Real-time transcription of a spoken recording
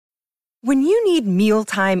When you need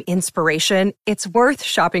mealtime inspiration, it's worth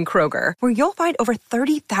shopping Kroger, where you'll find over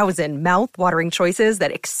 30,000 mouth-watering choices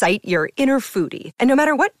that excite your inner foodie. And no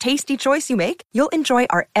matter what tasty choice you make, you'll enjoy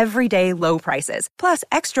our everyday low prices, plus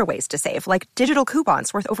extra ways to save, like digital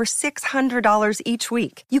coupons worth over $600 each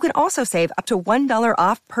week. You can also save up to $1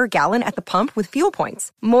 off per gallon at the pump with fuel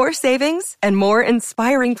points. More savings and more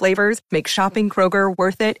inspiring flavors make shopping Kroger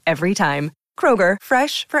worth it every time. Kroger,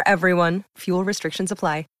 fresh for everyone. Fuel restrictions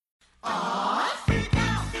apply. Freak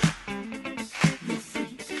out. You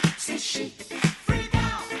freak, say she. Freak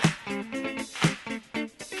out.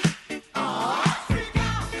 Freak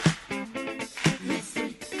out. You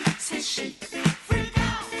freak, say she. Freak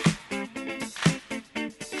out.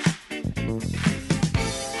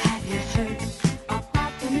 Have you heard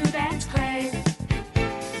about the new dance craze?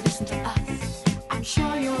 Listen to us, I'm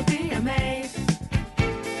sure you'll be amazed.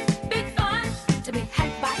 Big fun to be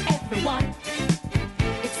had by everyone.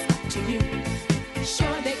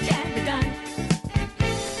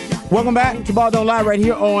 Welcome back to Ball Don't Lie right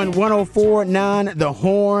here on 104.9 The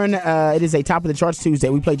Horn. It is a Top of the Charts Tuesday.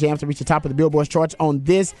 We play jams to reach the top of the Billboard charts on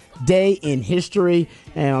this day in history.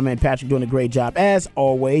 And my man Patrick doing a great job as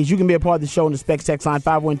always. You can be a part of the show on the Specs text line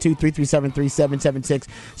 512-337-3776.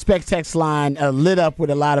 Specs text line lit up with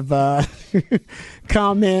a lot of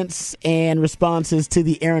comments and responses to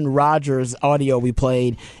the Aaron Rodgers audio we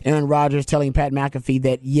played. Aaron Rodgers telling Pat McAfee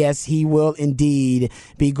that yes, he will indeed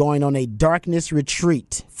be going on a darkness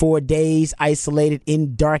retreat, 4 days isolated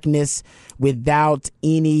in darkness without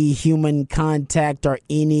any human contact or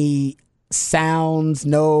any sounds,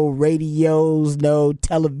 no radios, no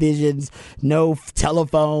televisions, no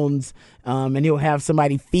telephones, and he'll have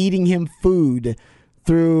somebody feeding him food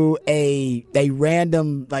through a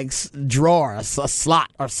random like drawer, a slot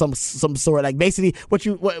or some sort. Like basically what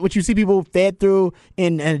you see people fed through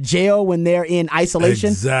in a jail when they're in isolation.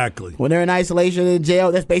 Exactly. When they're in isolation in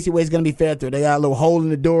jail, that's basically what it's going to be fed through. They got a little hole in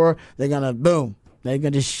the door. They're going to they're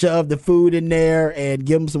going to just shove the food in there and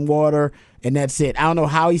give them some water, and that's it. I don't know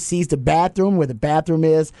how he sees the bathroom, where the bathroom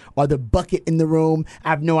is, or the bucket in the room. I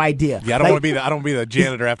have no idea. Yeah, I don't want to be the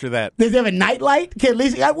janitor after that. Does he have a nightlight? Can at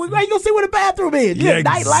least where you gonna see where the bathroom is? You have a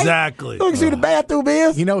nightlight? Exactly. You can see where the bathroom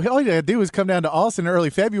is. You know, all you gotta do is come down to Austin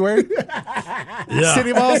early February. Yeah.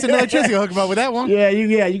 City of Austin Electricity will hook him up with that one. Yeah,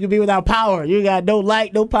 you can be without power. You got no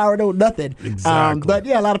light, no power, no nothing. Exactly. But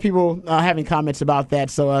yeah, a lot of people having comments about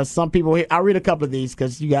that. So some people here, I'll read a couple of these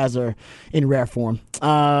because you guys are in rare form.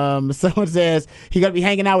 Someone says he got to be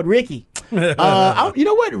hanging out with Ricky. You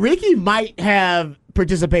know what? Ricky might have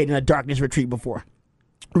participated in a darkness retreat before.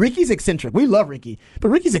 Ricky's eccentric. We love Ricky, but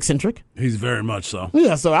Ricky's eccentric. He's very much so.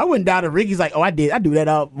 Yeah, so I wouldn't doubt if Ricky's like, oh, I do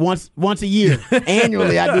that once a year.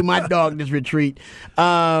 Annually, I do my darkness retreat.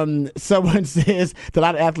 Someone says a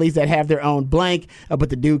lot of athletes that have their own blank, but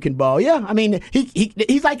the dude can ball. Yeah, I mean,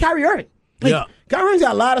 he's like Kyrie Irving. Yeah. Kyrie's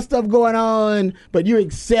got a lot of stuff going on, but you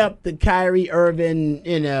accept the Kyrie Irving,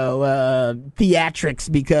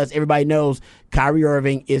 theatrics because everybody knows Kyrie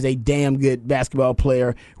Irving is a damn good basketball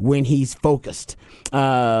player when he's focused.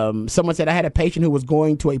 Someone said, I had a patient who was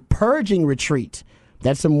going to a purging retreat.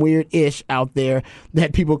 That's some weird-ish out there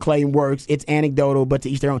that people claim works. It's anecdotal, but to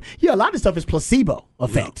each their own. Yeah, a lot of stuff is placebo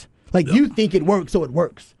effect. You think it works, so it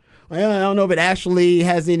works. Well, I don't know if it actually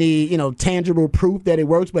has any, tangible proof that it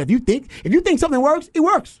works. But if you think something works, it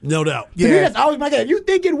works. No doubt. Yeah. To me, that's always my guess. If you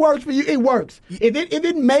think it works for you, it works. If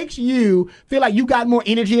it makes you feel like you got more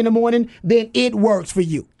energy in the morning, then it works for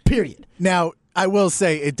you. Period. Now, I will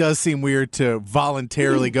say it does seem weird to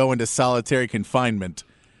voluntarily go into solitary confinement.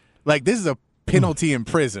 Like, this is a penalty in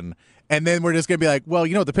prison. And then we're just going to be like, well,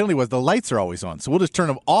 what the penalty was? The lights are always on. So we'll just turn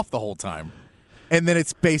them off the whole time. And then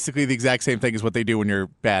it's basically the exact same thing as what they do when you're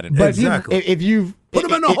bad in prison. But if you've put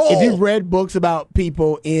them in the hole. If you've read books about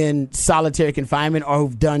people in solitary confinement or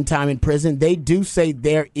who've done time in prison, they do say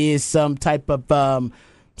there is some type of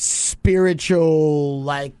spiritual,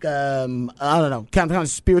 kind of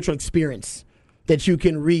spiritual experience that you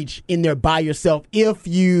can reach in there by yourself if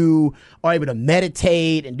you are able to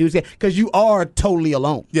meditate and do that, because you are totally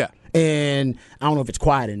alone. Yeah. And I don't know if it's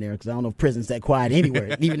quiet in there because I don't know if prison's that quiet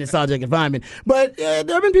anywhere, even in solitary confinement. But there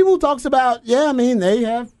have been people who talks about, they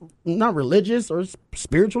have not religious or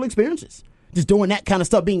spiritual experiences. Just doing that kind of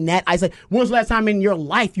stuff, being that isolated. When's the last time in your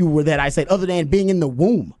life you were that isolated other than being in the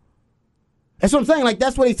womb? That's what I'm saying. Like,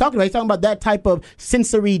 that's what he's talking about. He's talking about that type of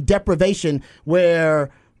sensory deprivation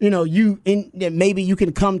where, maybe you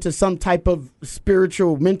can come to some type of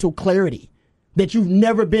spiritual mental clarity that you've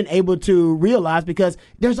never been able to realize because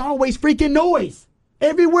there's always freaking noise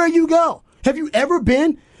everywhere you go. Have you ever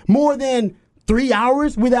been more than 3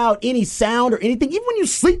 hours without any sound or anything. Even when you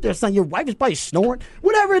sleep there, son, your wife is probably snoring.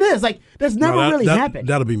 Whatever it is, like that's never really happened.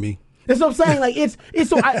 That'll be me. That's what I'm saying. Like it's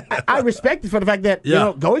so I respect it for the fact that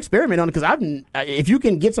go experiment on it, because if you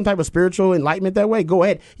can get some type of spiritual enlightenment that way, go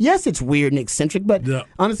ahead. Yes, it's weird and eccentric, but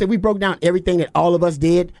honestly, we broke down everything that all of us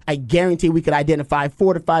did. I guarantee we could identify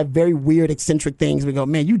 4 to 5 very weird eccentric things. We go,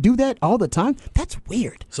 man, you do that all the time? That's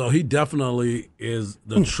weird. So he definitely is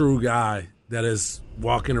the true guy that is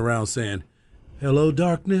walking around saying, "Hello,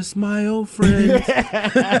 darkness, my old friend,"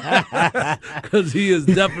 because he is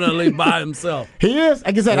definitely by himself. He is.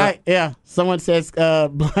 Like I said, someone says,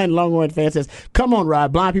 blind Longhorn fan says, "Come on,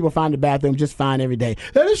 Rod. Blind people find the bathroom just fine every day."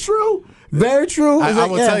 That is true. Very true. I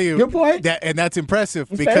will tell you. Good point. And that's impressive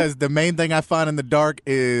because the main thing I find in the dark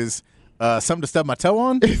is something to stub my toe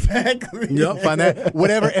on. Exactly. Yep. Find that.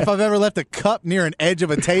 Whatever. If I've ever left a cup near an edge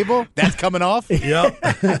of a table, that's coming off. Yep.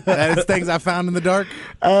 That is things I found in the dark.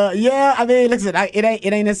 I mean, listen, it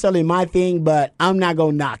ain't necessarily my thing, but I'm not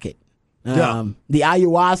gonna knock it. The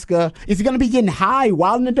ayahuasca, is he going to be getting high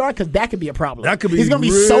while in the dark? Because that could be a problem. That could be. He's going to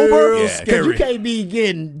be real sober. Scary. You can't be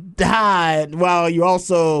getting high while you're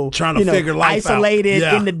also trying to figure life isolated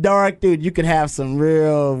out. in the dark, dude. You could have some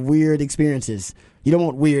real weird experiences. You don't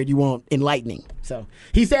want weird, you want enlightening. So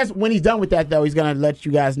he says when he's done with that, though, he's going to let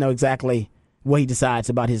you guys know exactly what he decides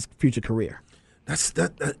about his future career. It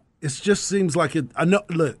just seems like it. I know.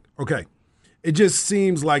 Look, okay. It just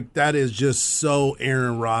seems like that is just so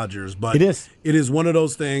Aaron Rodgers. But it is. It is one of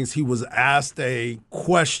those things. He was asked a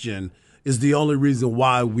question is the only reason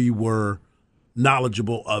why we were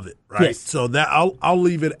knowledgeable of it, right? Yes. So that I'll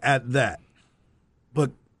leave it at that.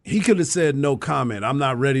 But he could have said no comment. I'm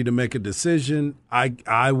not ready to make a decision.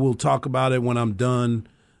 I will talk about it when I'm done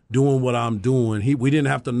doing what I'm doing. We didn't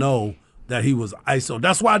have to know that he was ISO.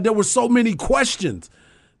 That's why there were so many questions.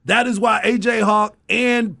 That is why A.J. Hawk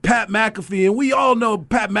and Pat McAfee, and we all know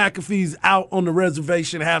Pat McAfee's out on the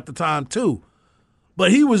reservation half the time too. But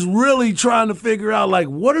he was really trying to figure out, like,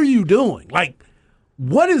 what are you doing? Like,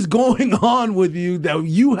 what is going on with you that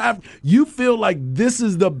you feel like this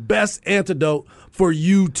is the best antidote for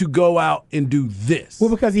you to go out and do this? Well,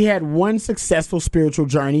 because he had one successful spiritual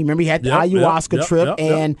journey. Remember, he had the ayahuasca trip,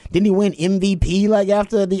 and didn't he win MVP like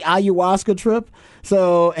after the ayahuasca trip?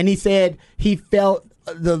 So, and he said he felt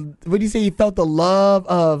he felt the love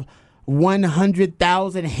of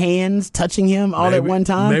 100,000 hands touching him at one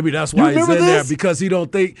time. Maybe that's why he's in there, because he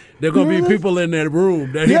don't think there are going to be people in that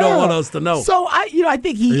room that he don't want us to know. So I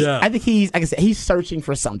think he's like I said, he's searching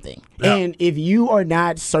for something. Yeah. And if you are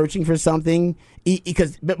not searching for something,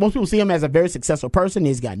 because most people see him as a very successful person,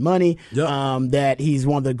 he's got money, that he's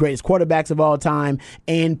one of the greatest quarterbacks of all time,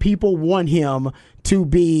 and people want him to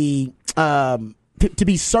be to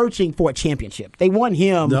be searching for a championship. They want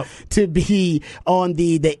him to be on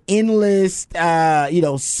the endless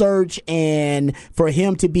search, and for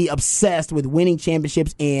him to be obsessed with winning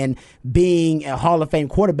championships and being a Hall of Fame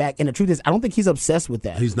quarterback. And the truth is, I don't think he's obsessed with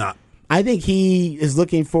that. He's not. I think he is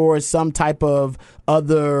looking for some type of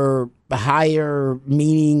other higher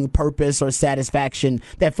meaning, purpose, or satisfaction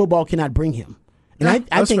that football cannot bring him. And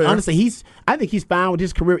I think, honestly, he's fine with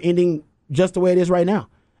his career ending just the way it is right now.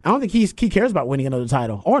 I don't think he cares about winning another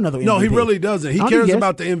title or another MVP. No, he really doesn't. He cares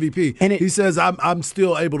about the MVP. And he says, I'm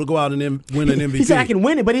still able to go out and win an MVP. He said, I can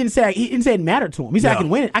win it, but he didn't say it mattered to him. He said, I can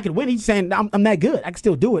win it. I can win it. He's saying, I'm that good. I can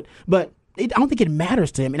still do it. But I don't think it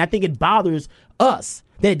matters to him. And I think it bothers us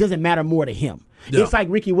that it doesn't matter more to him. Yeah. It's like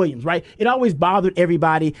Ricky Williams, right? It always bothered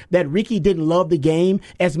everybody that Ricky didn't love the game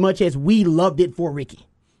as much as we loved it for Ricky.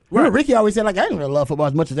 Right. Ricky always said, like, I didn't really love football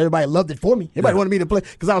as much as everybody loved it for me. Everybody wanted me to play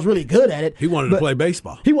because I was really good at it. He wanted to play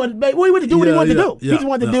baseball. He wanted to do what he wanted to do. He just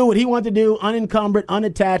wanted to do what he wanted to do, unencumbered,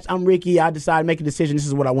 unattached. I'm Ricky. I decided to make a decision. This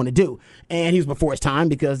is what I want to do. And he was before his time,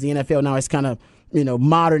 because the NFL now has kind of,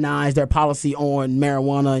 modernized their policy on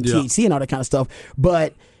marijuana and THC and all that kind of stuff.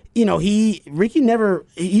 But Ricky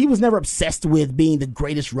was never obsessed with being the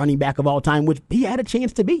greatest running back of all time, which he had a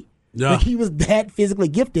chance to be. Yeah. Like, he was that physically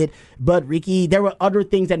gifted, but there were other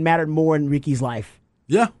things that mattered more in Ricky's life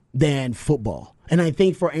than football. And I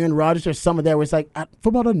think for Aaron Rodgers, there's some of that where it's like,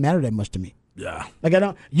 football doesn't matter that much to me. Yeah. Like,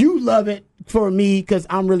 you love it for me because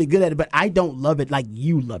I'm really good at it, but I don't love it like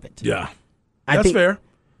you love it. Yeah. That's fair.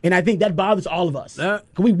 And I think that bothers all of us.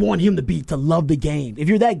 We want him to love the game. If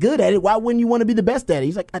you're that good at it, why wouldn't you want to be the best at it?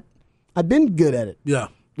 He's like, I've been good at it. Yeah.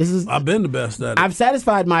 I've been the best at it. I've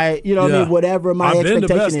satisfied my, whatever my expectation is. I've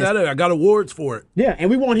been the best at it. I got awards for it. Yeah, and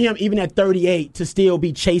we want him, even at 38, to still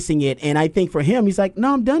be chasing it. And I think for him, he's like,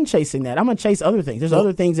 no, I'm done chasing that. I'm going to chase other things. There's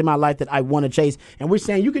other things in my life that I want to chase. And we're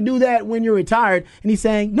saying, you can do that when you're retired. And he's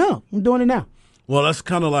saying, no, I'm doing it now. Well, that's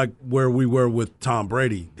kind of like where we were with Tom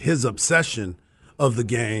Brady. His obsession of the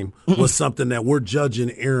game was something that we're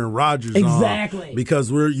judging Aaron Rodgers on.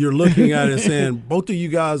 Because you're looking at it and saying, both of you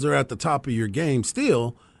guys are at the top of your game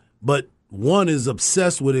still, but one is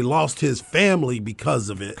obsessed with it, lost his family because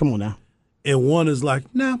of it. Come on now. And one is like,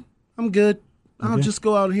 nah, I'm good. I'll just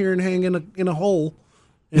go out here and hang in a hole,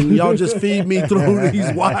 and y'all just feed me through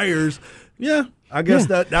these wires. Yeah, I guess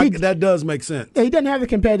that does make sense. Yeah, he doesn't have the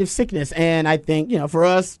competitive sickness, and I think for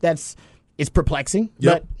us it's perplexing.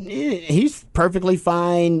 Yep. But he's perfectly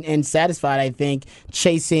fine and satisfied. I think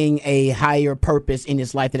chasing a higher purpose in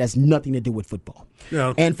his life that has nothing to do with football.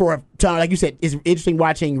 Yeah. And for Tom, like you said, it's interesting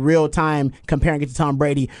watching real time comparing it to Tom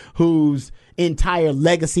Brady, whose entire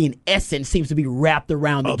legacy and essence seems to be wrapped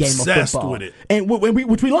around the game of Obsessed football, with it, and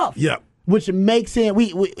which we love. Yeah. Which makes him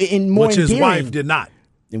in more which his endearing, wife did not.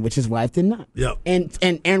 and which his wife did not. Yep.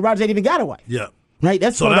 And Aaron Rodgers ain't even got a wife. Yeah. Right.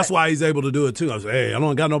 That's why he's able to do it too. I say, hey, I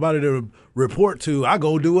don't got nobody to report to. I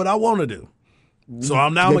go do what I want to do. So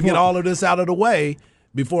I'm now gonna get all of this out of the way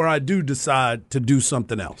before I do decide to do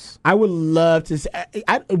something else. I would love to.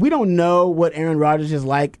 We don't know what Aaron Rodgers is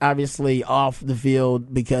like, obviously off the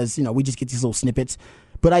field, because we just get these little snippets.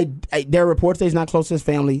 But there are reports that he's not close to his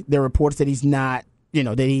family. There are reports that he's not.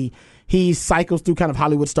 That he cycles through kind of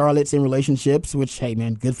Hollywood starlets in relationships, which, hey,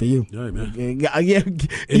 man, good for you. Yeah, man.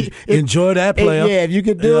 Yeah, Enjoy that, player. Yeah, if you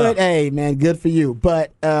could do it, hey, man, good for you.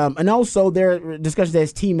 But and also there are discussions that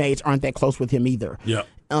his teammates aren't that close with him either. Yeah.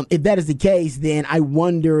 If that is the case, then I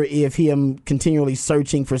wonder if him continually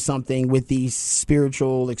searching for something with these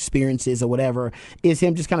spiritual experiences or whatever is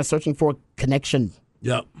him just kind of searching for a connection.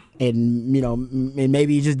 Yep. And and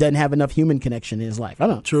maybe he just doesn't have enough human connection in his life. I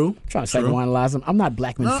don't know. True. I'm trying to psychoanalyze him. I'm not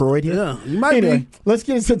Blackman Freud here. Yeah, you might be. Let's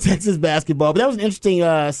get into Texas basketball. But that was an interesting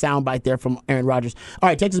soundbite there from Aaron Rodgers. All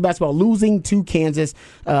right, Texas basketball losing to Kansas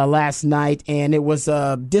last night, and it was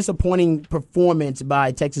a disappointing performance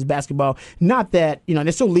by Texas basketball. Not that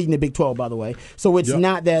they're still leading the Big 12, by the way. So it's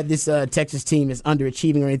not that this Texas team is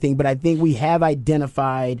underachieving or anything. But I think we have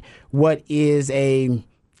identified what is a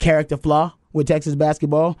character flaw with Texas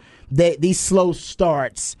basketball. These slow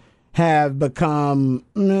starts have become,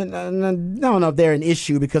 I don't know if they're an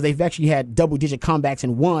issue, because they've actually had double-digit comebacks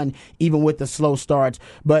and won even with the slow starts,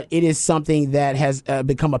 but it is something that has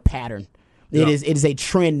become a pattern. It is a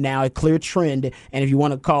trend now, a clear trend, and if you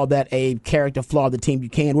want to call that a character flaw of the team, you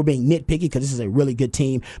can. We're being nitpicky because this is a really good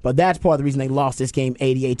team, but that's part of the reason they lost this game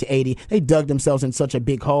 88-80. They dug themselves in such a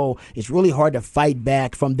big hole. It's really hard to fight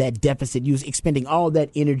back from that deficit, expending all that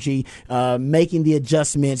energy, making the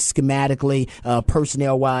adjustments schematically,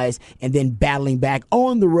 personnel-wise, and then battling back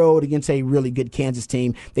on the road against a really good Kansas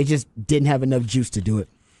team. They just didn't have enough juice to do it.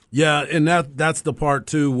 Yeah, and that's the part,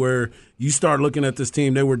 too, where you start looking at this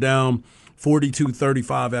team. They were down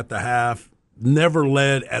 42-35 at the half, never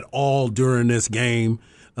led at all during this game.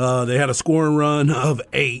 They had a scoring run of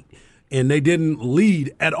 8, and they didn't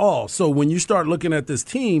lead at all. So when you start looking at this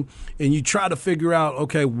team and you try to figure out,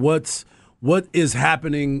 okay, what is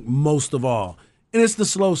happening most of all? And it's the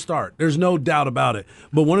slow start. There's no doubt about it.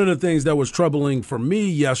 But one of the things that was troubling for me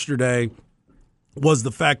yesterday was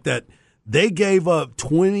the fact that they gave up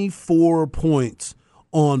 24 points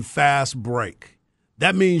on fast break.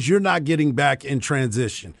 That means you're not getting back in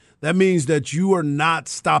transition. That means that you are not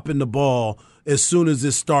stopping the ball as soon as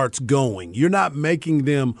it starts going. You're not making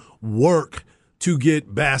them work to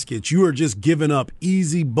get baskets. You are just giving up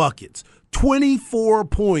easy buckets. 24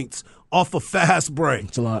 points off a fast break.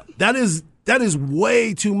 That's a lot. That is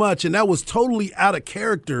way too much, and that was totally out of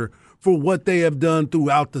character for what they have done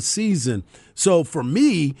throughout the season. So for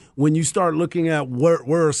me, when you start looking at where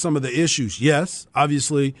are some of the issues, yes,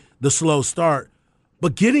 obviously the slow start,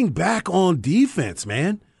 but getting back on defense,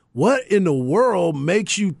 man. What in the world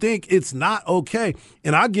makes you think it's not okay?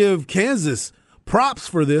 And I give Kansas props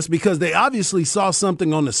for this because they obviously saw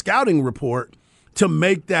something on the scouting report to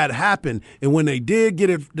make that happen. And when they did get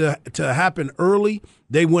it to happen early,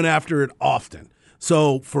 they went after it often.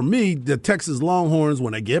 So for me, the Texas Longhorns,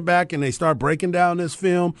 when they get back and they start breaking down this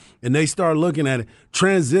film and they start looking at it,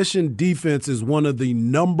 transition defense is one of the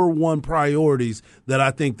number one priorities that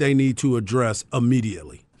I think they need to address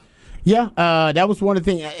immediately. Yeah, that was one of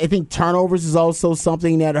the things. I think turnovers is also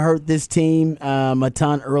something that hurt this team a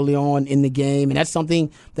ton early on in the game. And that's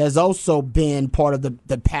something that's also been part of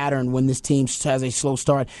the pattern when this team has a slow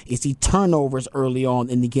start is the turnovers early on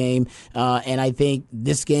in the game. And I think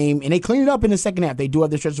this game, and they clean it up in the second half. They do have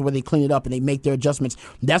their stretches where they clean it up and they make their adjustments.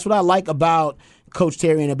 That's what I like about Coach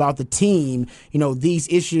Terry and about the team, these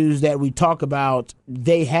issues that we talk about,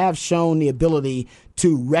 they have shown the ability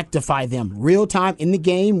to rectify them real time in the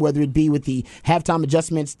game, whether it be with the halftime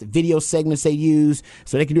adjustments, the video segments they use,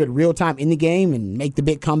 so they can do it real time in the game and make the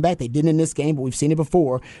big comeback. They didn't in this game, but we've seen it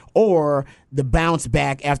before. Or the bounce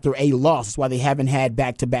back after a loss. That's why they haven't had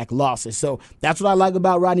back-to-back losses. So that's what I like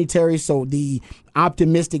about Rodney Terry. So the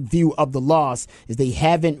optimistic view of the loss is they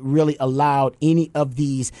haven't really allowed any of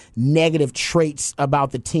these negative traits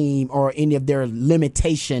about the team or any of their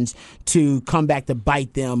limitations to come back to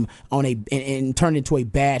bite them and turn into a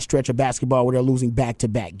bad stretch of basketball where they're losing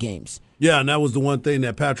back-to-back games. Yeah, and that was the one thing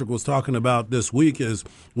that Patrick was talking about this week is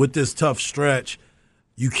with this tough stretch,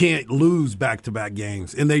 you can't lose back-to-back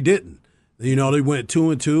games, and they didn't. They went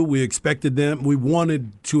 2-2. We expected them. We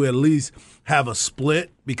wanted to at least have a split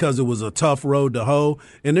because it was a tough road to hoe.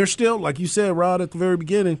 And they're still, like you said, Rod, at the very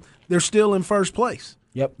beginning, they're still in first place.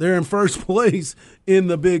 Yep. They're in first place in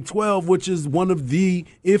the Big 12, which is one of the,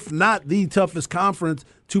 if not the toughest conference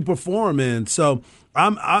to perform in. So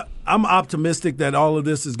I'm optimistic that all of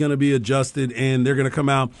this is going to be adjusted and they're going to come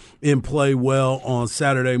out and play well on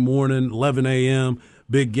Saturday morning, 11 a.m.,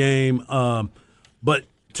 big game. But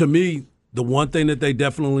to me, the one thing that they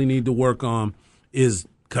definitely need to work on is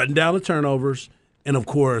cutting down the turnovers and, of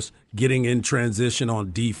course, getting in transition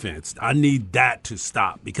on defense. I need that to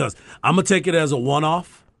stop because I'm going to take it as a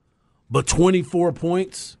one-off, but 24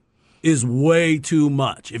 points is way too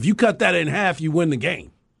much. If you cut that in half, you win the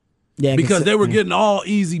game. Yeah, because they were getting all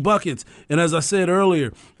easy buckets. And as I said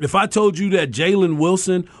earlier, if I told you that Jalen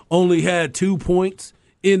Wilson only had 2 points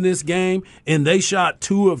in this game and they shot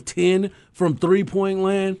 2 of 10 from three-point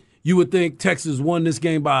land, you would think Texas won this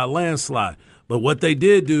game by a landslide. But what they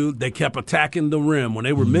did do, they kept attacking the rim. When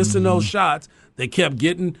they were missing those shots, they kept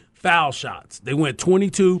getting foul shots. They went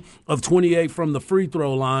 22 of 28 from the free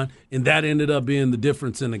throw line, and that ended up being the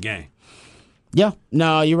difference in the game. Yeah,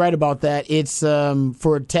 no, you're right about that. It's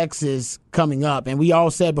for Texas coming up. And we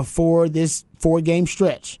all said before this 4-game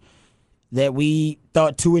stretch that we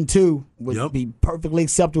thought 2-2 would be perfectly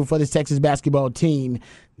acceptable for this Texas basketball team.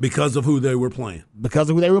 Because of who they were playing.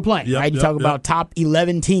 Right? You talk about top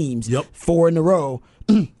 11 teams, 4 in a row.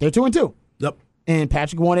 They're 2-2. Yep. And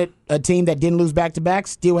Patrick wanted a team that didn't lose back-to-back,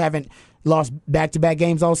 still haven't lost back-to-back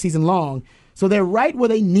games all season long. So they're right where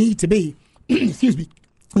they need to be. Excuse me.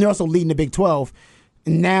 And they're also leading the Big 12.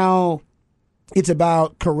 And now it's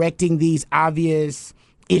about correcting these obvious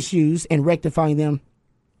issues and rectifying them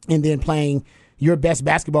and then playing your best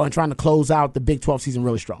basketball and trying to close out the Big 12 season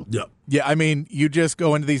really strong. Yeah, I mean, you just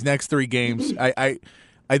go into these next 3 games. I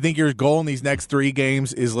think your goal in these next 3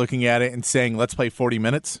 games is looking at it and saying, let's play 40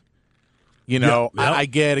 minutes. I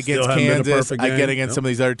get against Kansas. I get against some of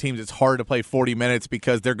these other teams. It's hard to play 40 minutes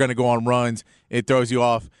because they're going to go on runs. It throws you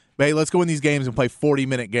off. But hey, let's go in these games and play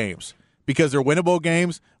 40-minute games because they're winnable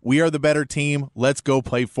games. We are the better team. Let's go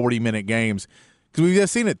play 40-minute games. Because we've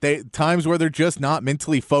just seen it. Times where they're just not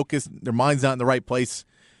mentally focused. Their mind's not in the right place.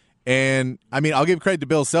 And, I mean, I'll give credit to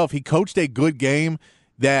Bill Self. He coached a good game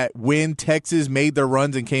that when Texas made their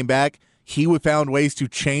runs and came back, he would found ways to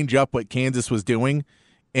change up what Kansas was doing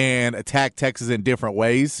and attack Texas in different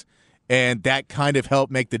ways. And that kind of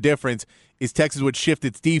helped make the difference is Texas would shift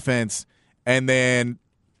its defense and then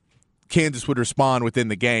Kansas would respond within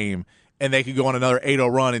the game. And they could go on another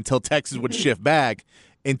 8-0 run until Texas would shift back.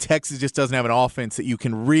 And Texas just doesn't have an offense that you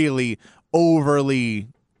can really overly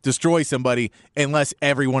destroy somebody unless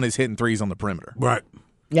everyone is hitting threes on the perimeter. Right.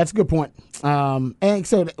 That's a good point. And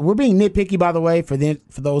so we're being nitpicky, by the way, for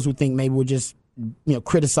those who think maybe we're just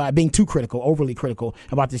being too critical, overly critical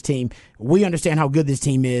about this team. We understand how good this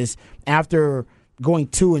team is. After going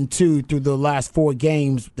 2-2 through the last 4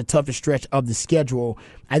 games, the toughest stretch of the schedule,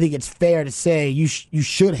 I think it's fair to say you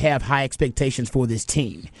should have high expectations for this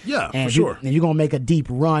team. Yeah, and for sure. And you're going to make a deep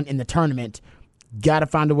run in the tournament. Got to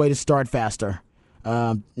find a way to start faster.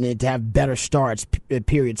 To have better starts,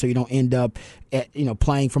 period, so you don't end up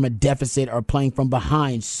playing from a deficit or playing from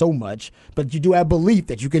behind so much. But you do have belief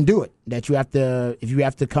that you can do it, that you have to, if you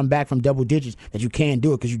have to come back from double digits, that you can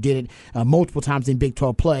do it because you did it multiple times in Big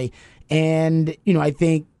 12 play. And, I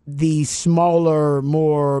think the smaller,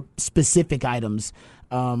 more specific items,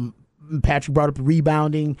 Patrick brought up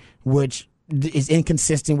rebounding, which is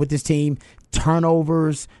inconsistent with this team.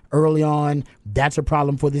 Turnovers early on, that's a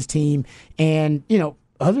problem for this team. And,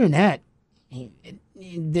 other than that,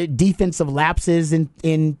 the defensive lapses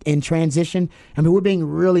in transition. I mean, we're being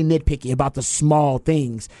really nitpicky about the small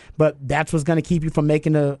things, but that's what's going to keep you from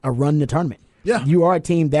making a run in the tournament. Yeah. You are a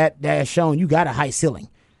team that has shown you got a high ceiling,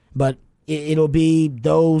 but it'll be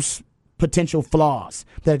those potential flaws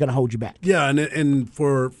that are going to hold you back. Yeah, and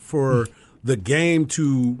for the game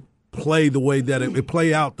to play the way that it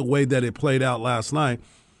play out the way that it played out last night,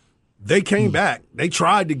 they came back. They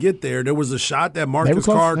tried to get there. There was a shot that Marcus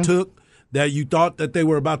Carr took that you thought that they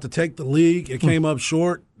were about to take the league. It came up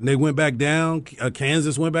short, and they went back down.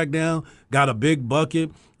 Kansas went back down, got a big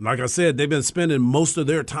bucket. Like I said, they've been spending most of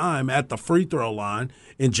their time at the free throw line,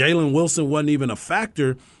 and Jalen Wilson wasn't even a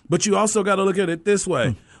factor. But you also got to look at it this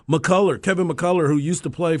way. Kevin McCullough, who used to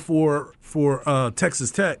play for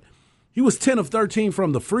Texas Tech, he was 10 of 13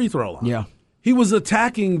 from the free throw line. Yeah. He was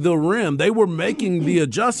attacking the rim. They were making the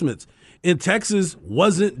adjustments. And Texas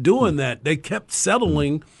wasn't doing that. They kept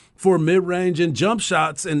settling for mid-range and jump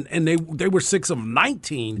shots, and they were 6 of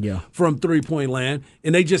 19 from three-point land,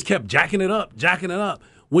 and they just kept jacking it up.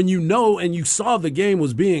 When you know and you saw the game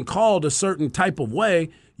was being called a certain type of way,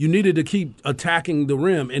 you needed to keep attacking the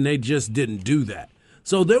rim, and they just didn't do that.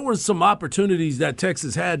 So there were some opportunities that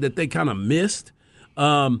Texas had that they kind of missed.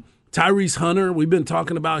 Tyrese Hunter, we've been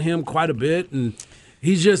talking about him quite a bit, and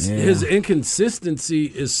he's just his inconsistency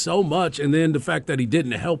is so much, and then the fact that he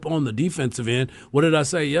didn't help on the defensive end. What did I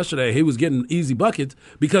say yesterday? He was getting easy buckets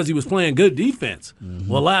because he was playing good defense.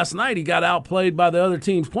 Well, last night he got outplayed by the other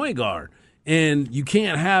team's point guard, and you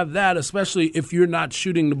can't have that, especially if you're not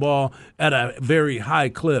shooting the ball at a very high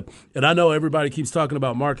clip. And I know everybody keeps talking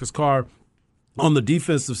about Marcus Carr on the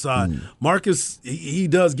defensive side. Marcus, he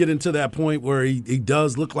does get into that point where he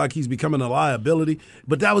does look like he's becoming a liability,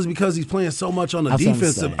 but that was because he's playing so much on the on the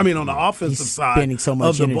offensive side so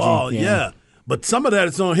much of the energy. ball. Yeah. But some of that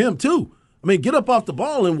is on him too. I mean, get up off the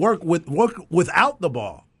ball and work without the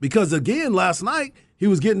ball, because again, last night he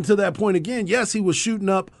was getting to that point again. Yes, he was shooting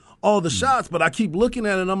up all the shots, but I keep looking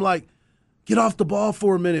at it and I'm like, get off the ball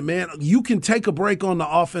for a minute, man. You can take a break on the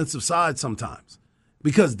offensive side sometimes,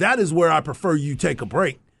 because that is where I prefer you take a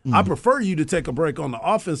break. I prefer you to take a break on the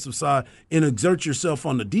offensive side and exert yourself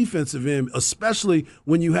on the defensive end, especially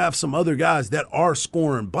when you have some other guys that are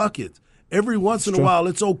scoring buckets. Every once in a while,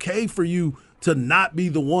 it's okay for you to not be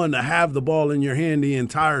the one to have the ball in your hand the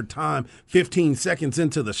entire time, 15 seconds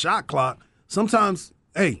into the shot clock. Sometimes,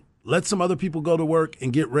 hey, let some other people go to work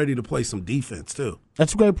and get ready to play some defense too.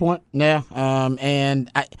 That's a great point.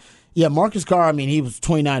 Yeah, Marcus Carr, I mean, he was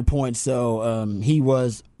 29 points, so he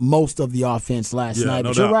was most of the offense last night.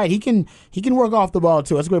 But you're right, he can work off the ball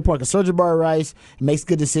too. That's a great point, because Serge Rice makes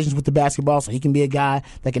good decisions with the basketball, so he can be a guy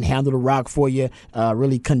that can handle the rock for you,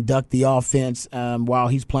 really conduct the offense while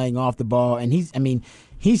he's playing off the ball. And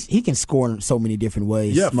he can score in so many different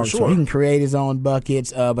ways. Yeah, for sure. He can create his own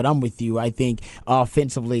buckets, but I'm with you. I think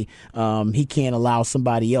offensively, he can't allow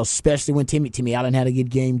somebody else, especially when Timmy Allen had a good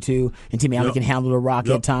game too, and Timmy Allen can handle the rock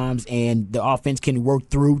at times, and the offense can work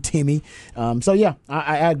through Timmy.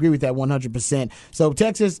 I agree with that 100%. So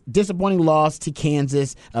Texas, disappointing loss to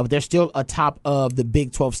Kansas, but they're still atop of the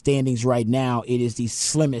Big 12 standings right now. It is the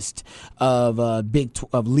slimmest of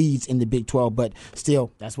leads in the Big 12, but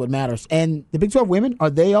still, that's what matters. And the Big 12 women,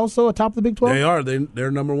 are they also atop the Big 12? They are.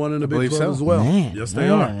 They're number one in the Big 12 as well. Man, yes, they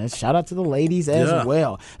are. Shout out to the ladies as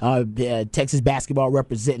well. Texas basketball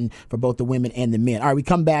representing for both the women and the men. All right, we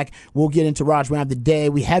come back. We'll get into Raj Round of the Day.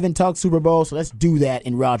 We haven't talked Super Bowl, so let's do that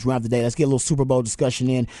in Raj Round of the Day. Let's get a little Super Bowl discussion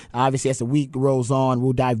in. Obviously, as the week rolls on,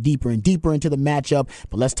 we'll dive deeper and deeper into the matchup,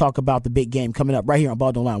 but let's talk about the big game coming up right here on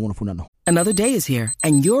Ball Don't Lie. Wonderful to know. Another day is here,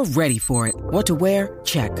 and you're ready for it. What to wear?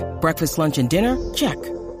 Check. Breakfast, lunch, and dinner? Check.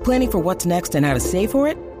 Planning for what's next and how to save for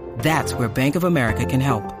it? That's where Bank of America can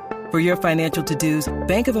help. For your financial to-dos,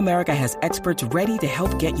 Bank of America has experts ready to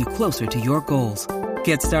help get you closer to your goals.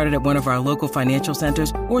 Get started at one of our local financial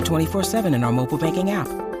centers or 24/7 in our mobile banking app.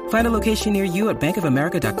 Find a location near you at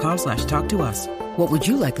bankofamerica.com/talktous. What would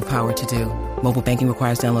you like the power to do? Mobile banking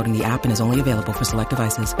requires downloading the app and is only available for select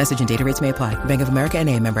devices. Message and data rates may apply. Bank of America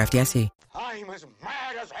NA, member FDIC. I'm as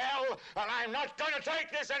mad as hell, and I'm not gonna take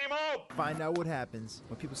this anymore! Find out what happens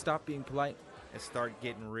when people stop being polite and start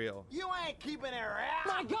getting real. You ain't keeping it around!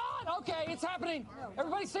 My God! Okay, it's happening.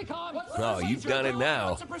 Everybody stay calm. Oh, you've done it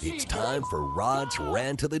now. It's time for Rod's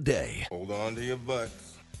Rant of the Day. Hold on to your butts.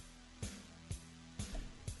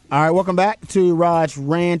 All right, welcome back to Raj's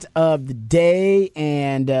Rant of the Day.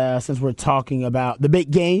 And since we're talking about the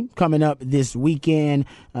big game coming up this weekend,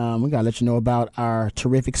 we got to let you know about our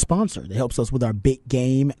terrific sponsor that helps us with our big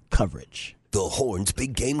game coverage. The Horns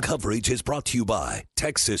Big Game coverage is brought to you by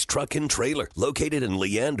Texas Truck and Trailer, located in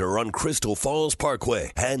Leander on Crystal Falls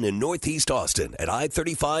Parkway and in Northeast Austin at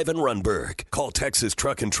I-35 and Runberg. Call Texas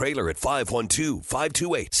Truck and Trailer at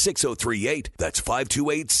 512-528-6038. That's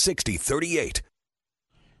 528-6038.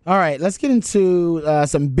 All right, let's get into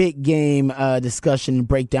some big game discussion and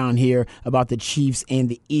breakdown here about the Chiefs and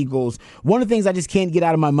the Eagles. One of the things I just can't get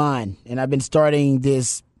out of my mind, and I've been starting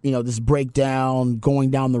this this breakdown,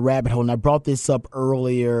 going down the rabbit hole, and I brought this up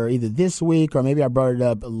earlier, either this week or maybe I brought it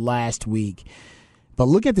up last week. But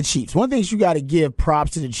look at the Chiefs. One of the things you got to give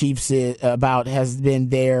props to the Chiefs has been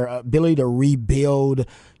their ability to rebuild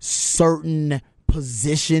certain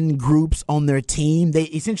position groups on their team. They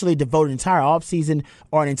essentially devote an entire offseason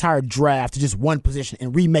or an entire draft to just one position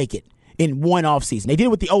and remake it in one offseason. They did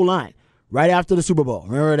it with the O-line right after the Super Bowl.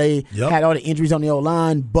 Remember, they had all the injuries on the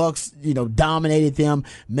O-line. Bucks, dominated them,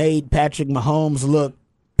 made Patrick Mahomes look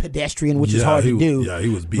pedestrian, which is hard to do. Yeah, he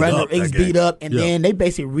was beat up. He was beat up, and then they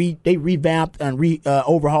basically revamped and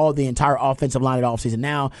overhauled the entire offensive line at offseason.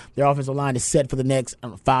 Now their offensive line is set for the next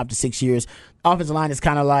 5 to 6 years. Offensive line is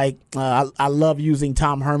kind of like I love using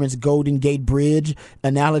Tom Herman's Golden Gate Bridge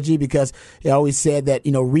analogy because he always said that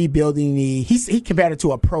rebuilding he compared it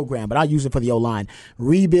to a program, but I use it for the O-line.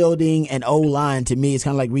 Rebuilding an O-line to me is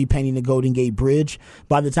kind of like repainting the Golden Gate Bridge.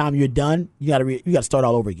 By the time you're done, you got to start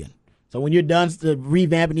all over again. So when you're done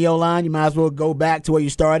revamping the O-line, you might as well go back to where you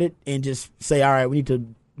started and just say, all right, we need to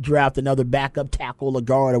draft another backup tackle or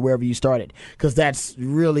guard or wherever you started, because that's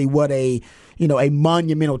really what a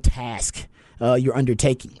monumental task you're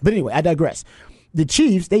undertaking. But anyway, I digress. The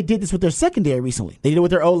Chiefs, they did this with their secondary recently. They did it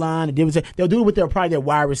with their O-line. They'll do it with probably their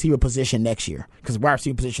wide receiver position next year, because wide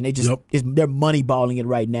receiver position, they're money balling it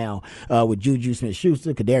right now with Juju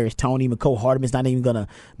Smith-Schuster, Kadarius Toney, McCole Hardman's not even going to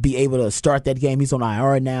be able to start that game. He's on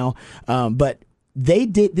IR now. But they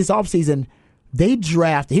did this offseason. They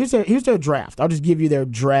drafted. Here's their draft. I'll just give you their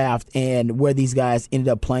draft and where these guys ended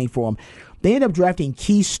up playing for them. They ended up drafting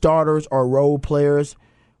key starters or role players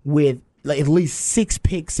with at least 6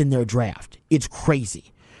 picks in their draft. It's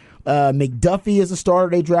crazy. McDuffie is a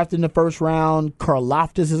starter they drafted in the first round.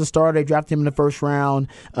 Karlaftis is a starter. They drafted him in the first round.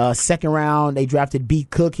 Second round, they drafted B.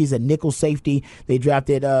 Cook. He's a nickel safety. They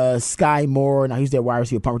drafted Sky Moore. Now, he's their wide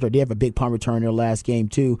receiver punt return. They have a big punt return in their last game,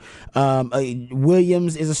 too.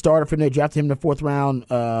 Williams is a starter for them. They drafted him in the fourth round.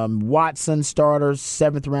 Watson, starter,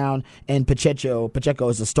 7th round. And Pacheco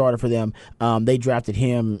is a starter for them. They drafted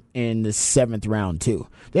him in the 7th round, too.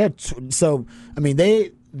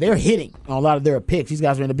 They're hitting on a lot of their picks. These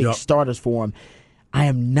guys are in the big starters for them. I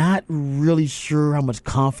am not really sure how much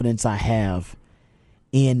confidence I have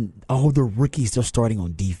in all the rookies they're starting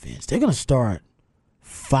on defense. They're going to start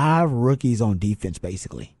 5 rookies on defense,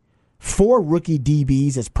 basically. 4 rookie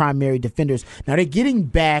DBs as primary defenders. Now, they're getting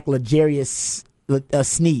back L'Jarius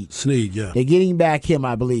Sneed. Sneed, yeah. They're getting back him,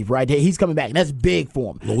 I believe, right? He's coming back, and that's big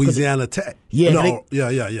for him. Louisiana Tech. Yeah.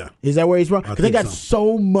 Yeah. Is that where he's from? Because they got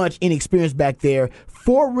so much inexperience back there.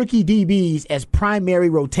 4 rookie DBs as primary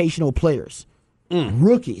rotational players.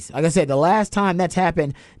 Rookies. Like I said, the last time that's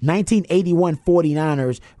happened, 1981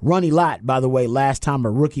 49ers. Ronnie Lott, by the way, last time a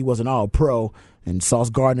rookie was an all-pro, and Sauce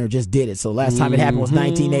Gardner just did it. So last time it happened was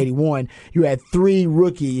 1981. You had 3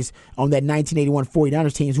 rookies on that 1981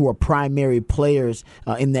 49ers teams who were primary players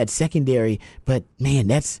in that secondary. But, man,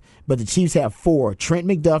 but the Chiefs have 4. Trent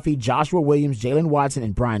McDuffie, Joshua Williams, Jalen Watson,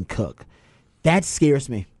 and Brian Cook. That scares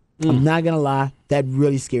me. I'm not going to lie. That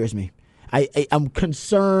really scares me. I'm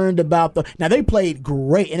concerned about now they played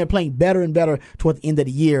great, and they're playing better and better toward the end of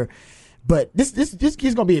the year. But this is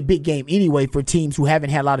going to be a big game anyway for teams who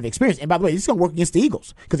haven't had a lot of experience. And by the way, this is going to work against the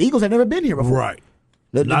Eagles, because the Eagles have never been here before. Right.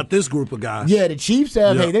 Not this group of guys. Yeah, the Chiefs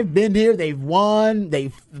have. Hey, they've been here. They've won.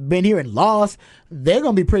 They've been here and lost. They're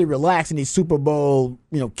going to be pretty relaxed in the Super Bowl,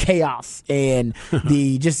 chaos and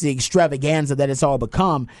the extravaganza that it's all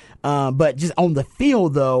become. But just on the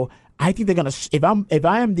field, though, I think they're going to. If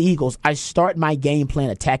I am the Eagles, I start my game plan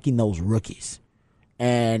attacking those rookies,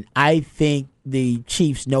 and I think the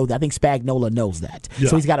Chiefs know that. I think Spagnuolo knows that. Yeah.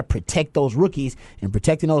 So he's got to protect those rookies, and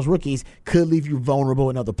protecting those rookies could leave you vulnerable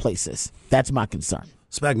in other places. That's my concern.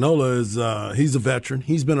 Spagnuolo is he's a veteran.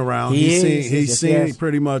 He's been around. He's seen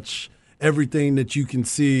pretty much everything that you can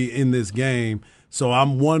see in this game. So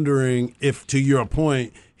I'm wondering if, to your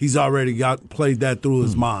point, he's already played that through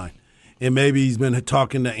his mind. And maybe he's been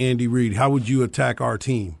talking to Andy Reid. How would you attack our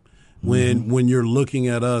team when you're looking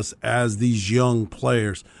at us as these young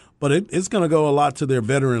players? But it's going to go a lot to their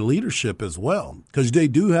veteran leadership as well, because they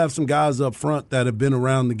do have some guys up front that have been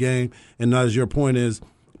around the game and, as your point is,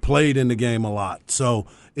 played in the game a lot. So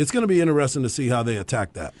it's going to be interesting to see how they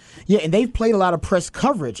attack that. Yeah, and they've played a lot of press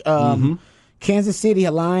coverage. Kansas City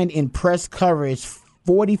aligned in press coverage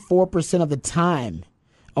 44% of the time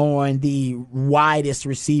on the widest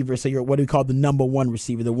receiver. So you're what do we call the number 1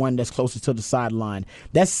 receiver, the one that's closest to the sideline.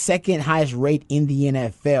 That's second highest rate in the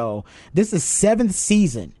NFL. This is 7th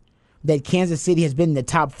season that Kansas City has been in the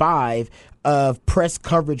top 5 of press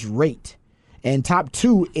coverage rate. and top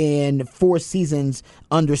 2 in 4 seasons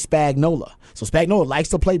under Spagnuolo. So Spagnuolo likes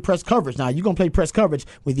to play press coverage. Now, you're going to play press coverage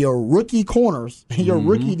with your rookie corners, your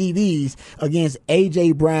rookie DBs against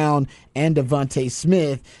A.J. Brown and Devontae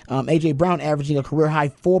Smith. A.J. Brown averaging a career-high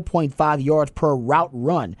 4.5 yards per route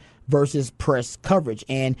run versus press coverage.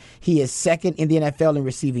 And he is second in the NFL in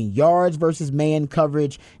receiving yards versus man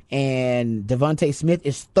coverage. And Devontae Smith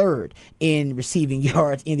is third in receiving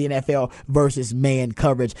yards in the NFL versus man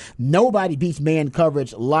coverage. Nobody beats man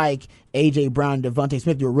coverage like A.J. Brown and Devontae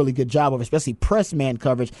Smith do a really good job of, especially press man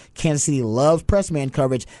coverage. Kansas City loves press man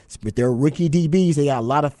coverage. With their rookie DBs, they got a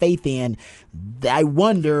lot of faith in. I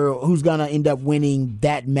wonder who's going to end up winning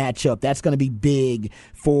that matchup. That's going to be big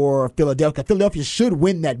for Philadelphia. Philadelphia should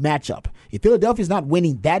win that matchup. If Philadelphia's not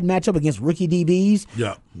winning that matchup against rookie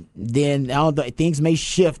DBs, then things may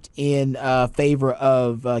shift in favor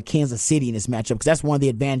of Kansas City in this matchup, because that's one of the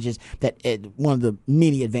advantages one of the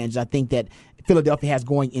many advantages I think that Philadelphia has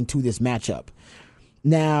going into this matchup.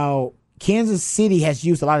 Now, Kansas City has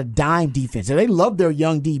used a lot of dime defense. And they love their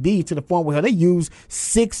young DBs to the point where they use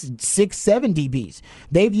 7 DBs.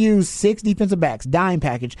 They've used 6 defensive backs, dime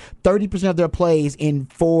package, 30% of their plays in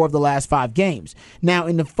 4 of the last 5 games. Now,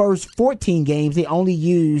 in the first 14 games, they only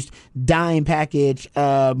used dime package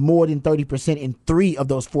more than 30% in 3 of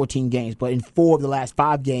those 14 games. But in 4 of the last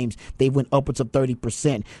 5 games, they went upwards of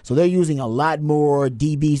 30%. So they're using a lot more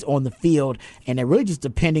DBs on the field, and they're really just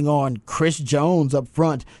depending on Chris Jones up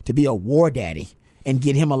front to be a war daddy and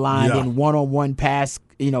get him aligned in one-on-one pass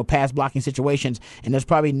blocking situations. And there's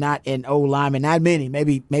probably not an O-lineman, not many,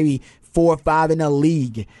 maybe 4 or 5 in the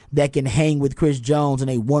league that can hang with Chris Jones in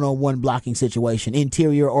a one-on-one blocking situation,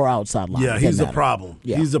 interior or outside line. Yeah, he's a problem.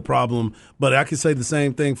 Yeah. He's a problem. But I can say the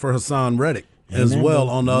same thing for Hassan Reddick as well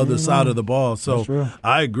on the other side of the ball. So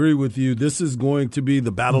I agree with you. This is going to be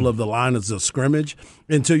the battle of the lines of scrimmage.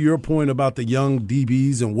 And to your point about the young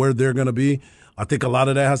DBs and where they're going to be, I think a lot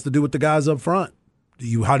of that has to do with the guys up front.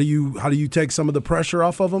 How do you take some of the pressure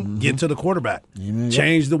off of him? Get to the quarterback.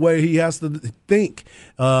 Change the way he has to think.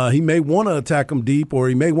 He may want to attack them deep, or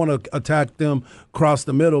he may want to attack them across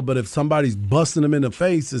the middle, but if somebody's busting him in the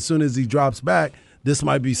face as soon as he drops back, this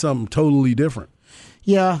might be something totally different.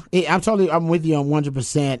 Yeah, I'm with you on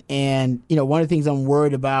 100%. And, one of the things I'm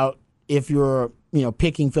worried about if you're,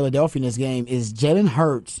 picking Philadelphia in this game is Jalen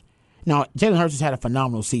Hurts. Now, Jalen Hurts has had a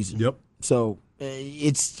phenomenal season. Yep. So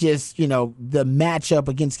it's just, the matchup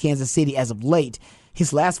against Kansas City as of late.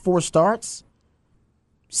 His last 4 starts,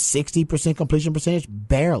 60% completion percentage,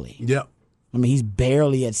 barely. Yep. I mean, he's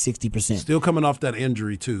barely at 60%. Still coming off that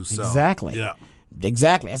injury, too. So. Exactly. Yeah.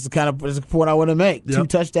 Exactly. That's the point I want to make. Yep. 2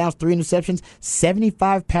 touchdowns, 3 interceptions,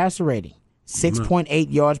 75 passer rating,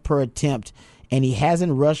 6.8 yards per attempt, and he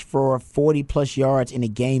hasn't rushed for 40-plus yards in a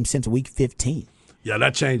game since week 15. Yeah,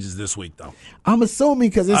 that changes this week, though. I'm assuming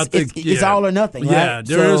because it's all or nothing, right? Yeah,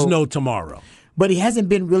 there is no tomorrow. But he hasn't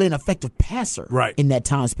been really an effective passer in that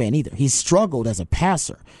time span either. He's struggled as a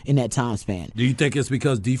passer in that time span. Do you think it's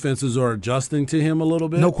because defenses are adjusting to him a little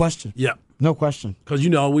bit? No question. Yeah. No question. Because,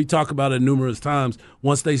 we talk about it numerous times.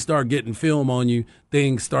 Once they start getting film on you,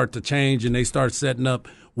 things start to change, and they start setting up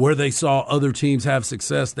where they saw other teams have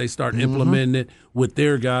success. They start implementing it with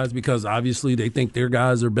their guys because, obviously, they think their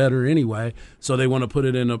guys are better anyway, so they want to put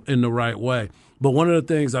it in the right way. But one of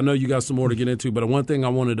the things, I know you got some more to get into, but one thing I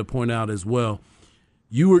wanted to point out as well,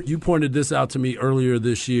 you pointed this out to me earlier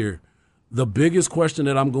this year. The biggest question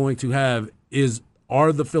that I'm going to have is,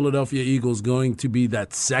 are the Philadelphia Eagles going to be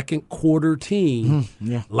that second quarter team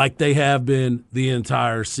like they have been the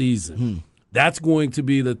entire season? That's going to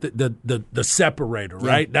be the separator,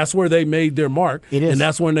 right? Yeah. That's where they made their mark. It is. And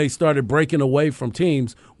that's when they started breaking away from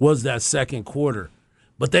teams, was that second quarter.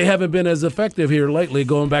 But they haven't been as effective here lately,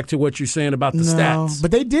 going back to what you're saying about the stats.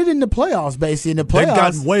 But they did in the playoffs, basically. In the playoffs, they've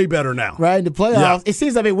gotten way better now. Right, in the playoffs. It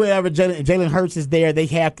seems like wherever Jalen Hurts is there, they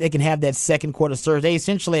can have that second quarter surge. They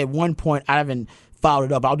essentially, at one point, I haven't followed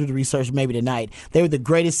it up. I'll do the research maybe tonight. They were the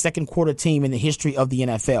greatest second quarter team in the history of the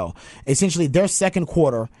NFL. Essentially, their second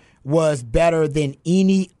quarter was better than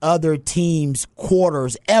any other team's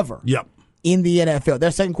quarters ever. Yep. In the NFL, their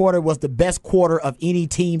second quarter was the best quarter of any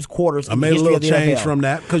team's quarters. I made a little change from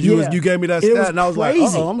that because you gave me that stat, and I was crazy.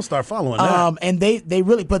 Like, I'm gonna start following that. And they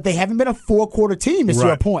really, but they haven't been a 4-quarter team. Is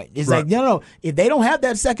your point? It's like if they don't have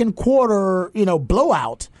that second quarter,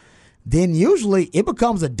 blowout, then usually it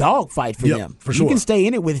becomes a dogfight for them. For sure, you can stay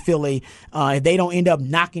in it with Philly if they don't end up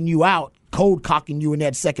knocking you out, cold cocking you in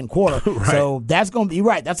that second quarter. So that's going to be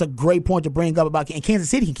right. That's a great point to bring up about, and Kansas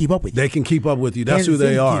City can keep up with you. They can keep up with you. That's who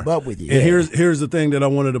they are. Keep up with you. And here's the thing that I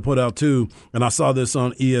wanted to put out too, and I saw this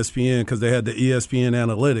on ESPN because they had the ESPN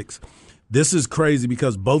analytics. This is crazy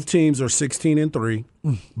because both teams are 16-3.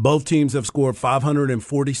 Both teams have scored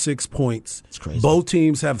 546 points. It's crazy. Both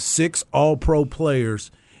teams have 6 All-Pro players,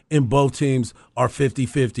 and both teams are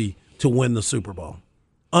 50-50 to win the Super Bowl.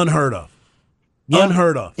 Unheard of. Yeah,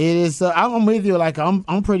 Unheard of. It is. I'm with you. Like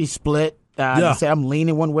I'm pretty split. I said I'm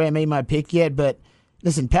leaning one way. I made my pick yet, but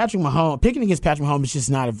listen, Patrick Mahomes picking against Patrick Mahomes is just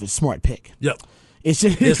not a smart pick. Yep. It's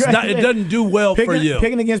just it doesn't do well for you.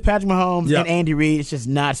 Picking against Patrick Mahomes and Andy Reid, it's just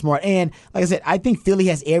not smart. And like I said, I think Philly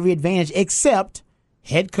has every advantage except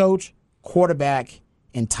head coach, quarterback,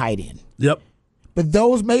 and tight end. Yep. But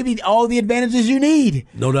those may be all the advantages you need.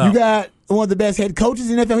 No doubt. You got one of the best head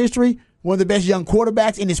coaches in NFL history, one of the best young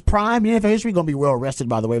quarterbacks in his prime in NFL history. Going to be well rested,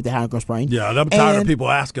 by the way, with the high ankle sprain. Yeah, I'm tired of people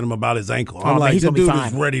asking him about his ankle. I'm like, he's the gonna be dude fine.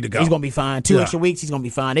 is ready to go. He's going to be fine. 2 extra weeks, he's going to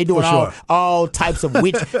be fine. They're doing For sure. all types of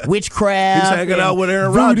witchcraft. He's hanging out with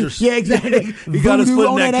Aaron voodoo. Rodgers. Yeah, exactly. He got his Voodoo foot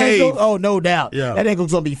in on that cave. ankle. Oh, no doubt. Yeah. That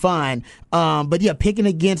ankle's going to be fine. But yeah, picking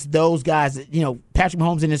against those guys, Patrick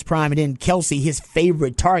Mahomes in his prime, and then Kelsey, his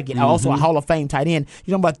favorite target, also a Hall of Fame tight end.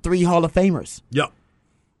 You're talking about 3 Hall of Famers. Yep.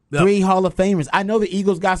 3 Hall of Famers. I know the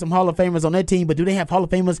Eagles got some Hall of Famers on their team, but do they have Hall of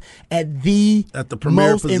Famers at the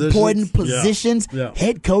premier most important positions? Yeah.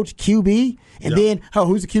 Head coach, QB, and then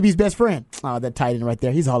who's the QB's best friend? Oh, that tight end right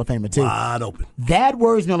there. He's a Hall of Famer too. Wide open. That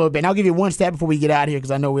worries me a little bit. And I'll give you one stat before we get out of here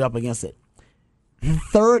because I know we're up against it.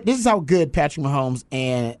 This is how good Patrick Mahomes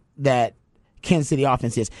and that Kansas City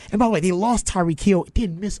offense is. And by the way, they lost Tyreek Hill.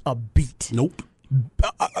 Didn't miss a beat. Nope.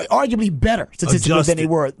 Arguably better statistically than they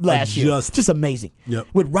were last year. Just amazing. Yep.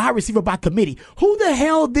 With wide receiver by committee. Who the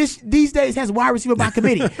hell these days has wide receiver by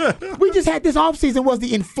committee? We just had this offseason was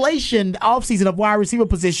the inflation offseason of wide receiver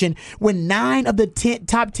position when 9 of the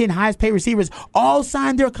top 10 highest paid receivers all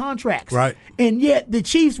signed their contracts. Right. And yet the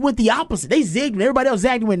Chiefs went the opposite. They zigged when everybody else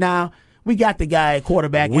zagged when now we got the guy at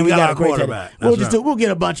quarterback. We got a great quarterback. We'll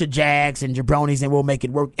get a bunch of Jags and Jabronis and we'll make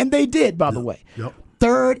it work. And they did, by the way. Yep.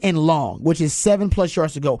 3rd and long, which is 7+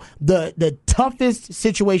 yards to go. The toughest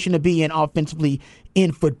situation to be in offensively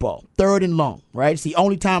in football. 3rd and long, right? It's the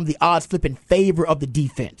only time the odds flip in favor of the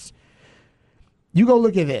defense. You go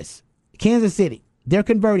look at this. Kansas City, they're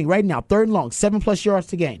converting right now, 3rd and long, 7+ yards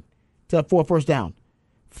to gain for a first down.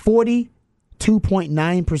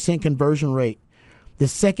 42.9% conversion rate. The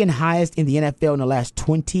second highest in the NFL in the last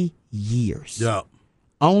 20 years. Yeah.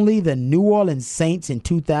 Only the New Orleans Saints in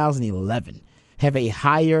 2011 have a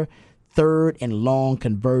higher 3rd and long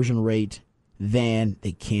conversion rate than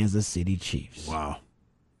the Kansas City Chiefs. Wow.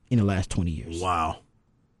 In the last 20 years. Wow.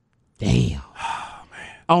 Damn. Oh,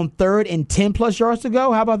 man. On 3rd and 10+ yards to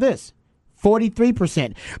go, how about this?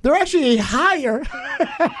 43%. They're actually a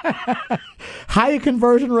higher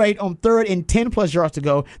conversion rate on 3rd and 10+ yards to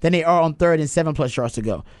go than they are on 3rd and 7+ yards to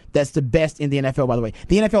go. That's the best in the NFL, by the way.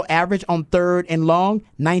 The NFL average on 3rd and long,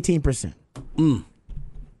 19%.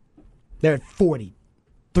 They're at 43%.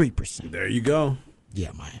 There you go.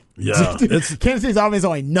 Yeah, man. Yeah. Kansas City's offense is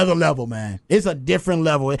on another level, man. It's a different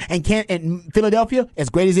level. And Philadelphia,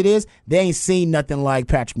 as great as it is, they ain't seen nothing like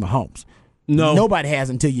Patrick Mahomes. No. Nobody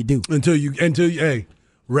has until you do. Until you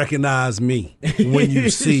recognize me when you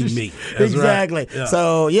see me. That's exactly. Right. Yeah.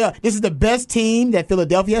 So, this is the best team that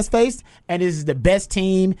Philadelphia has faced, and this is the best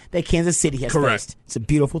team that Kansas City has faced. It's a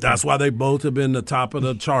beautiful thing. That's why they both have been the top of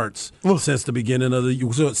the charts since the beginning of the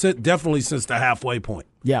year. So definitely since the halfway point.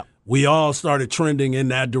 Yeah. We all started trending in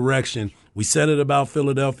that direction. We said it about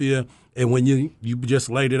Philadelphia, and when you just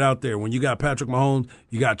laid it out there. When you got Patrick Mahomes,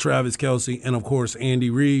 you got Travis Kelce, and, of course, Andy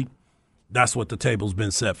Reid. That's what the table's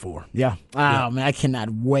been set for. Yeah. Oh, man, I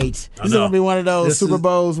cannot wait. This is know. going to be one of those Super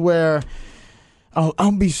Bowls where I'm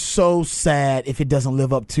going to be so sad if it doesn't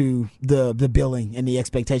live up to the billing and the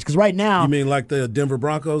expectation. Because right now. You mean like the Denver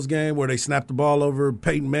Broncos game where they snapped the ball over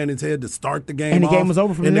Peyton Manning's head to start the game And the off? game was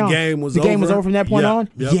over from and then the on. game was the over. game was over from that point on?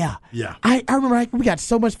 Yep. Yeah. I remember we got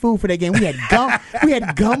so much food for that game. We had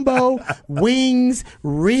gumbo, wings,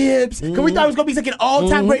 ribs. Because we thought it was going to be like an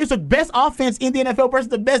all-time great. It was the best offense in the NFL versus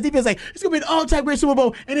the best defense. Like, it's going to be an all-time great Super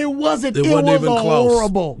Bowl. And it wasn't. It wasn't was even close.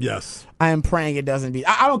 horrible. Yes. I am praying it doesn't be.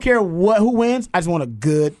 I don't care who wins. I just want a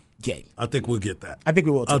good game. I think we'll get that. I think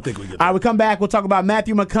we will, too. I think we get that. All right, we come back. We'll talk about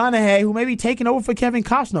Matthew McConaughey, who may be taking over for Kevin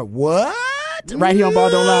Costner. What? Right here on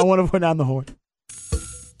Ball Don't Lie. I want to put down the horn.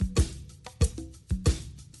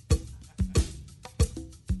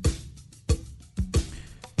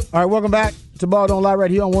 All right, welcome back to Ball Don't Lie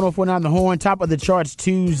right here on 104.9 The Horn. Top of the charts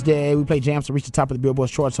Tuesday. We play jams to reach the top of the Billboard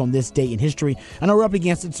charts on this day in history. I know we're up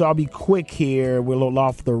against it, so I'll be quick here. We're a little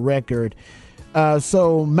off the record.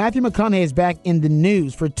 So Matthew McConaughey is back in the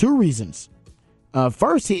news for 2 reasons.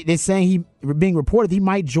 First, they're saying being reported he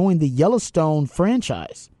might join the Yellowstone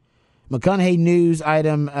franchise. McConaughey news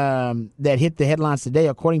item that hit the headlines today,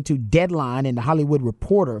 according to Deadline and The Hollywood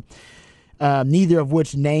Reporter, neither of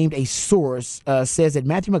which named a source, says that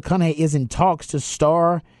Matthew McConaughey is in talks to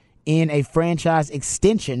star in a franchise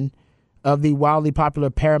extension of the wildly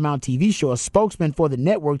popular Paramount TV show. A spokesman for the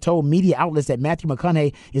network told media outlets that Matthew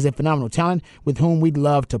McConaughey is a phenomenal talent with whom we'd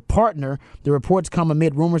love to partner. The reports come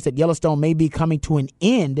amid rumors that Yellowstone may be coming to an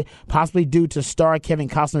end, possibly due to star Kevin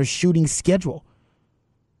Costner's shooting schedule.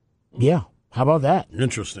 Yeah, how about that?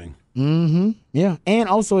 Interesting. Mm-hmm. Yeah. And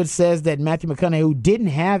also it says that Matthew McConaughey, who didn't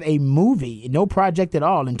have a movie, no project at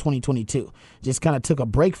all in 2022, just kind of took a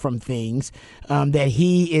break from things, that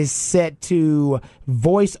he is set to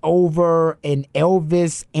voice over an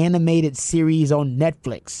Elvis animated series on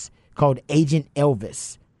Netflix called Agent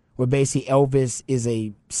Elvis, where basically Elvis is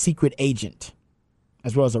a secret agent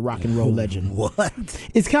as well as a rock and roll legend. What?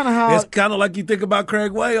 It's kind of how... It's kind of like you think about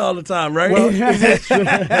Craig Way all the time, right? Well,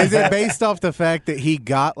 is it based off the fact that he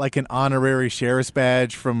got like an honorary sheriff's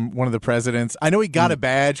badge from one of the presidents? I know he got a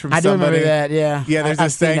badge from somebody. I do remember that, yeah. Yeah, there's I've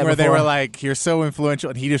this seen thing that where they before. were like, you're so influential,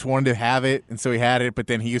 and he just wanted to have it, and so he had it, but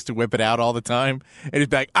then he used to whip it out all the time, and he'd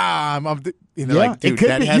be like, like, dude,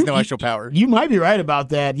 that has no actual power. You might be right about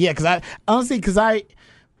that, yeah, because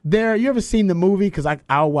you ever seen the movie? Because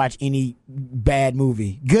I'll watch any bad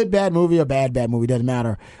movie. Good bad movie or bad movie, doesn't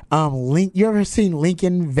matter. You ever seen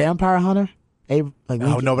Lincoln Vampire Hunter? Oh,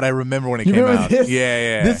 no, but I remember when it You came remember out. this?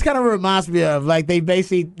 Yeah. This kind of reminds me of, like, they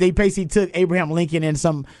basically took Abraham Lincoln in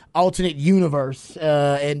some alternate universe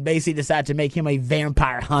and basically decided to make him a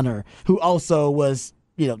vampire hunter who also was,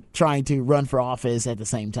 trying to run for office at the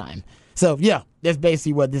same time. So, yeah, that's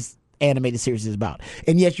basically what this animated series is about.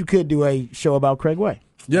 And yes, you could do a show about Craig Way.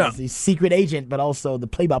 Yeah. As the secret agent, but also the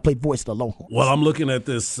play-by-play voice of the Longhorns. Well, I'm looking at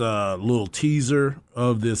this little teaser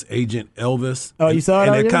of this Agent Elvis. Oh, you saw it?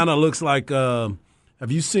 And already? it kind of looks like, have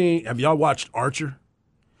y'all watched Archer?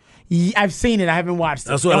 Yeah, I've seen it. I haven't watched it.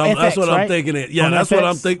 That's what I'm thinking. That's what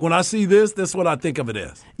I'm thinking. When I see this, that's what I think of it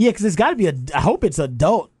as. Yeah, because it's got to be I hope it's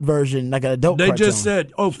adult version, like an adult They cartoon. just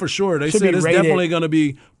said, for sure. They Should said be it's rated. definitely going to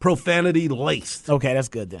be profanity laced. Okay, that's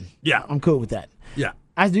good then. Yeah. I'm cool with that. Yeah.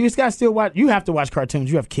 You guys still watch? You have to watch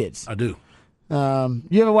cartoons. You have kids. I do.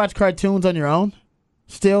 You ever watch cartoons on your own?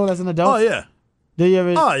 Still, as an adult? Oh, yeah. Do you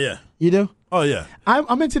ever? Oh, yeah. You do? Oh, yeah.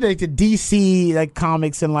 I'm into the DC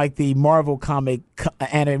comics and like the Marvel comic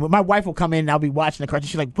anime. My wife will come in and I'll be watching the cartoon.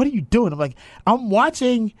 She's like, "What are you doing?" I'm like, "I'm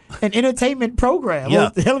watching an entertainment program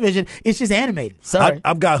on television. It's just animated." Sorry.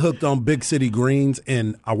 I've got hooked on Big City Greens,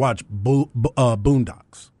 and I watch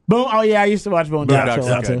Boondocks. Boom! Oh yeah, I used to watch Boondocks.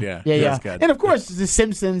 Boondocks is good, yeah. That's good. And of course, The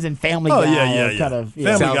Simpsons and Family Guy. Kind of,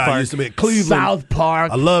 Family South Guy Park. used to be Cleveland. South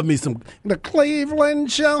Park. I love me some the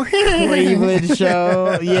Cleveland Show. Cleveland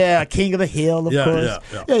Show. Yeah, King of the Hill, of course.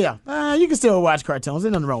 Yeah. You can still watch cartoons.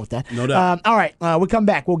 There's nothing wrong with that. No doubt. All right, we'll come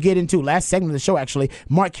back. We'll get into last segment of the show, actually.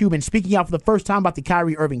 Mark Cuban speaking out for the first time about the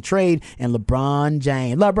Kyrie Irving trade and LeBron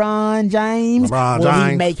James. Will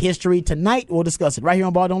he make history tonight? We'll discuss it right here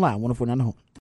on Ball Don't Lie, 104.9 The Horn.